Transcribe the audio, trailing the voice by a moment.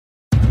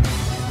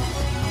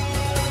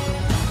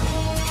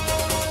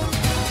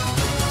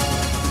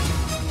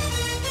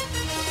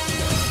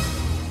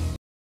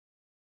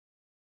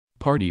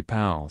Party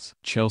pals.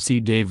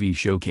 Chelsy Davy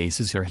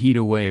showcases her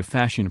heatwave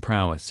fashion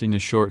prowess in a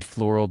short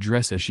floral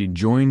dress as she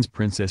joins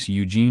Princess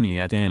Eugenie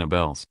at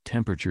Annabel's.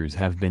 Temperatures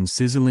have been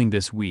sizzling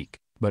this week,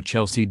 but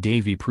Chelsy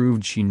Davy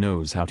proved she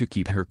knows how to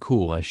keep her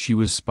cool as she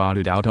was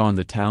spotted out on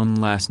the town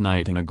last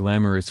night in a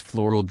glamorous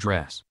floral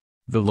dress.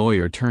 The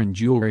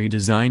lawyer-turned-jewelry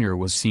designer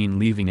was seen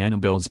leaving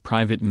Annabel's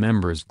private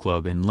members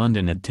club in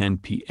London at 10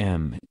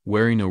 p.m.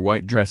 wearing a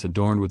white dress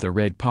adorned with a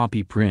red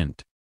poppy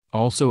print.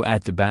 Also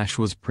at the bash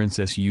was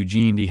Princess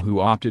Eugenie, who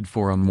opted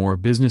for a more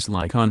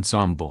businesslike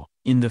ensemble,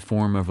 in the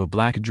form of a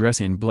black dress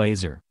and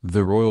blazer.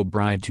 The royal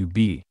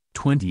bride-to-be,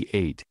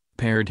 28,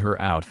 paired her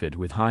outfit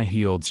with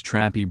high-heeled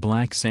strappy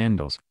black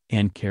sandals,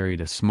 and carried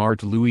a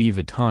smart Louis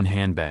Vuitton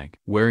handbag.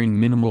 Wearing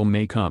minimal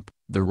makeup,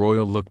 the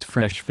royal looked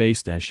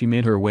fresh-faced as she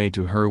made her way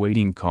to her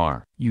waiting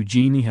car.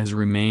 Eugenie has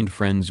remained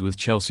friends with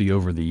Chelsy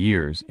over the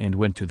years and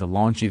went to the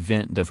launch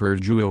event of her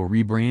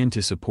jewelry brand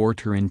to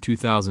support her in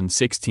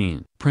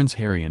 2016. Prince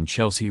Harry and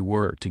Chelsy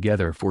worked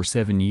together for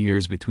 7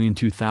 years between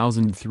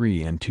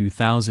 2003 and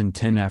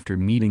 2010 after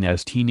meeting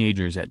as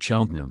teenagers at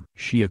Cheltenham.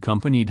 She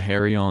accompanied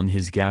Harry on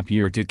his gap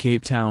year to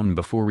Cape Town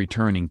before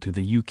returning to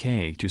the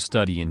UK to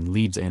study in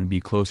Leeds and be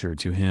closer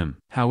to him.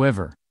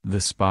 However, the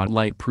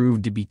spotlight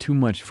proved to be too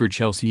much for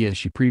Chelsy, as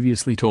she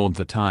previously told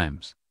The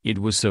Times. "It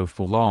was so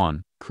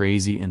full-on,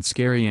 crazy and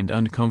scary and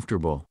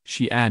uncomfortable."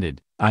 She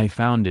added, "I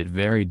found it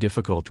very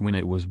difficult when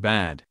it was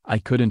bad. I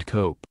couldn't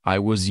cope. I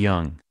was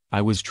young,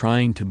 I was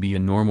trying to be a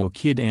normal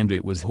kid and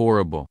it was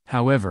horrible."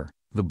 However,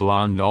 the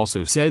blonde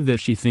also said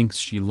that she thinks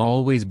she'll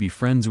always be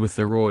friends with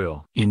the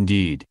royal.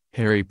 Indeed,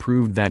 Harry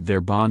proved that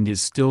their bond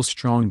is still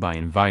strong by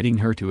inviting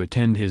her to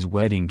attend his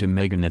wedding to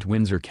Meghan at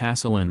Windsor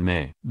Castle in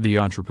May. The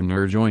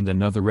entrepreneur joined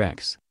another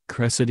ex,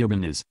 Cressida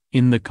Ibanez,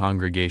 in the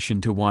congregation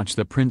to watch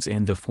the prince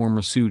and the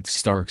former Suits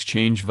star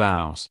exchange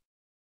vows.